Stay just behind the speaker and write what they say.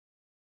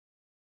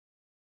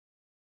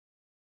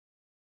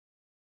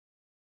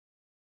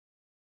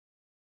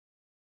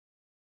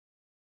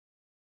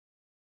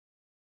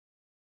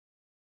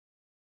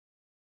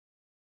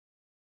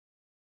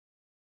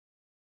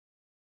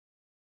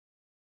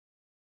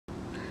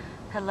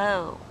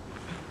Hello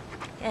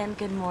and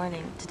good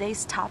morning.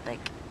 Today's topic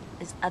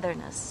is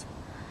otherness.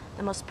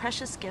 The most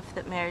precious gift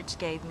that marriage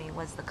gave me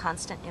was the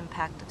constant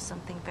impact of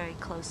something very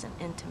close and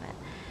intimate,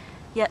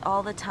 yet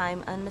all the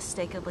time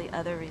unmistakably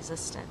other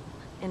resistant.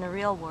 In a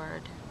real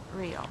word,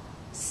 real.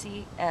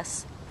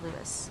 C.S.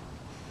 Lewis.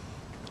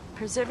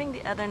 Preserving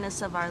the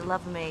otherness of our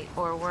love mate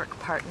or work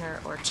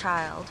partner or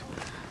child,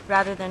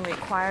 rather than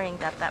requiring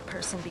that that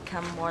person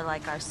become more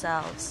like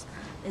ourselves,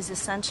 is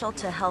essential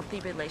to a healthy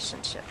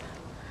relationship.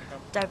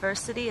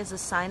 Diversity is a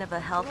sign of a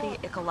healthy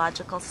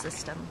ecological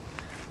system,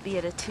 be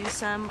it a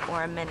twosome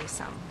or a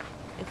many-some.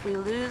 If we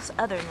lose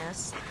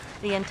otherness,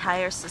 the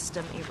entire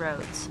system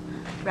erodes,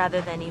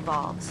 rather than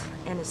evolves,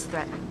 and is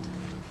threatened.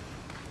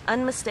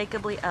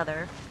 Unmistakably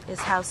other is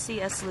how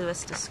C.S.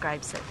 Lewis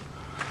describes it,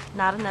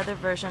 not another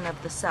version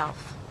of the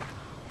self,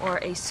 or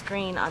a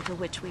screen onto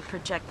which we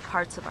project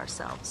parts of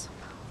ourselves,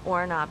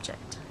 or an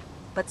object,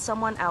 but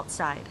someone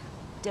outside,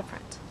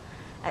 different,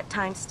 at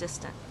times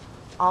distant,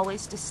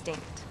 always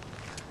distinct.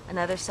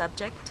 Another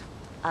subject,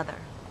 other.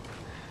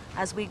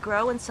 As we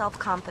grow in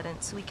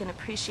self-confidence, we can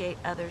appreciate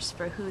others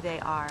for who they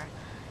are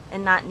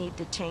and not need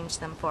to change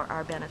them for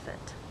our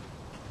benefit.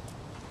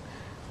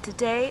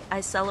 Today,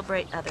 I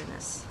celebrate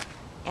otherness.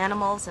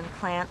 Animals and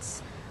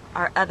plants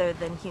are other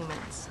than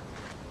humans.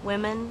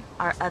 Women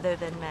are other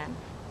than men.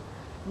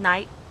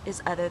 Night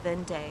is other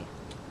than day.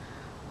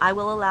 I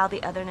will allow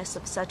the otherness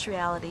of such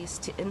realities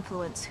to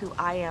influence who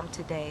I am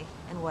today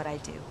and what I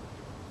do.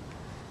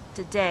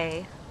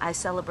 Today, I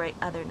celebrate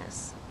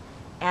otherness.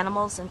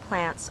 Animals and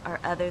plants are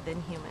other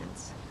than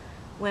humans.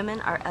 Women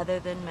are other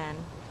than men.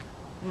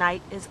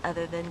 Night is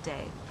other than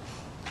day.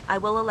 I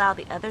will allow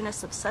the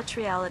otherness of such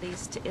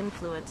realities to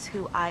influence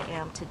who I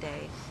am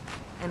today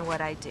and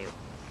what I do.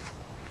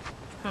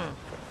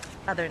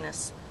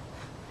 Otherness.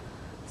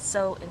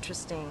 So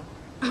interesting.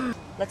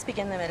 Let's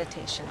begin the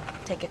meditation.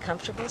 Take a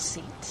comfortable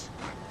seat.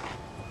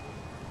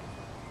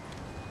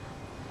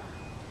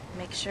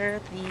 Make sure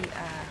the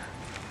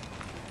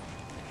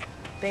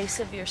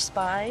base of your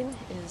spine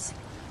is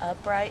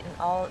upright and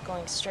all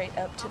going straight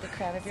up to the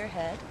crown of your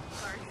head,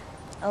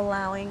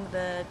 allowing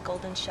the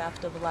golden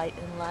shaft of light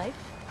and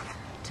life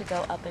to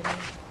go up and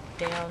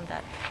down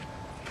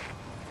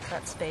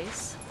that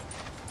space.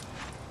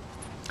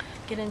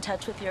 Get in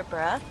touch with your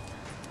breath.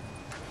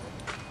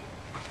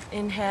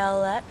 Inhale,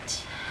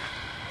 let.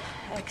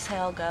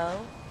 Exhale, go.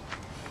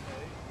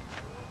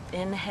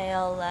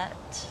 Inhale,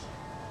 let.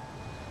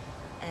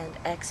 And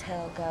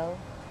exhale, go.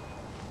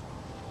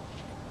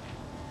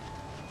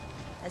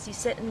 As you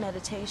sit in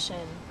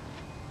meditation,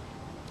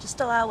 just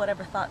allow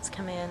whatever thoughts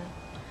come in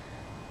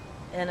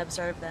and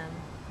observe them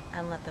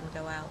and let them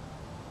go out.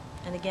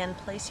 And again,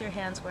 place your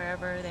hands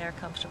wherever they are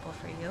comfortable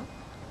for you.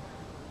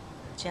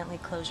 Gently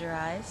close your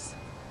eyes.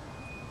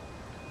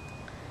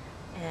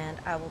 And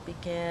I will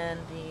begin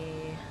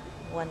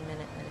the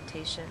 1-minute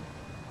meditation.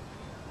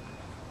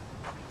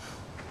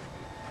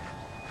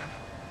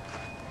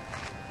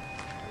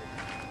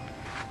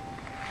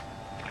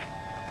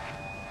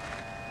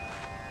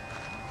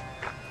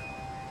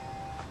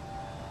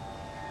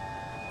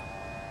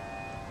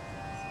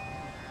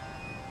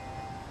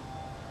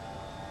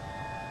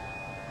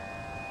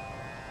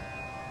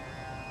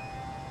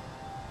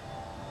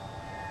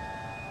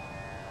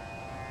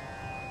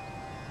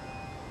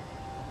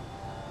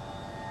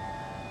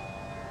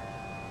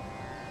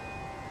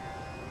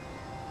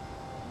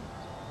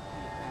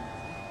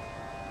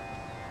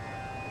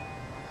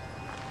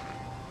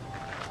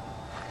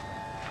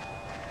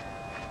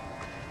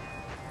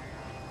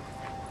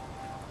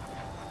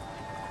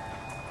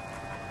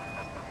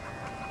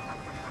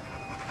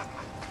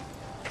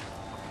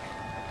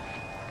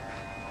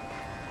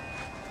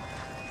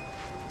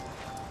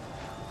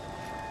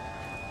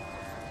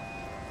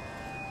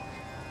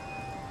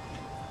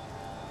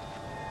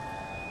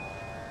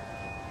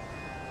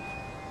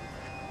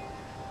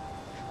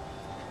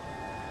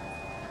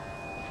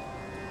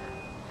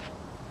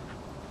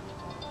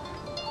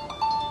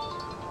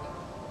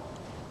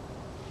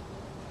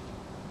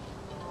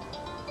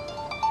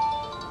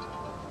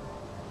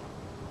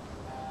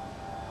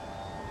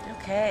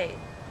 Okay,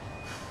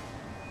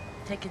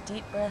 take a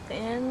deep breath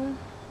in,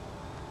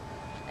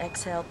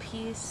 exhale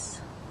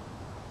peace,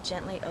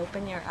 gently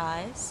open your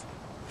eyes.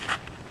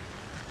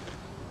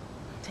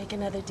 Take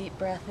another deep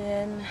breath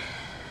in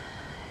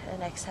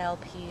and exhale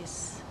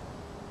peace.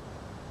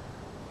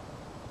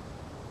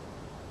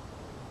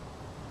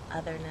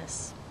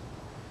 Otherness.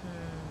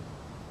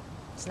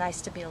 It's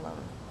nice to be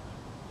alone.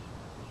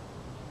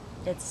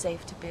 It's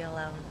safe to be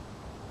alone.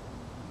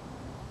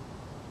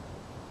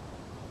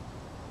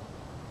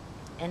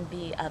 And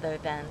be other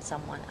than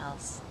someone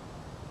else.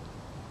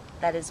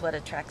 That is what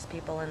attracts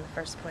people in the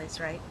first place,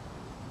 right?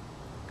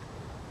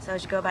 So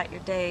as you go about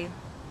your day,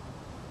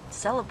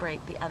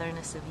 celebrate the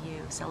otherness of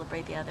you,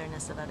 celebrate the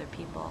otherness of other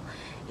people,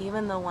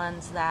 even the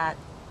ones that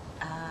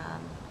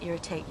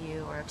irritate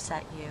you or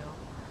upset you.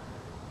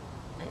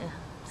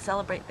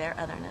 Celebrate their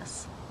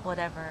otherness,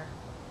 whatever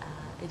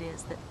it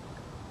is that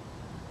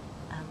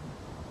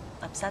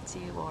upsets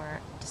you or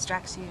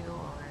distracts you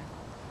or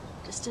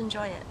Just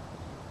enjoy it.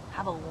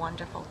 Have a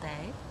wonderful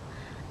day,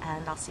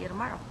 and I'll see you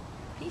tomorrow.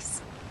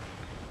 Peace.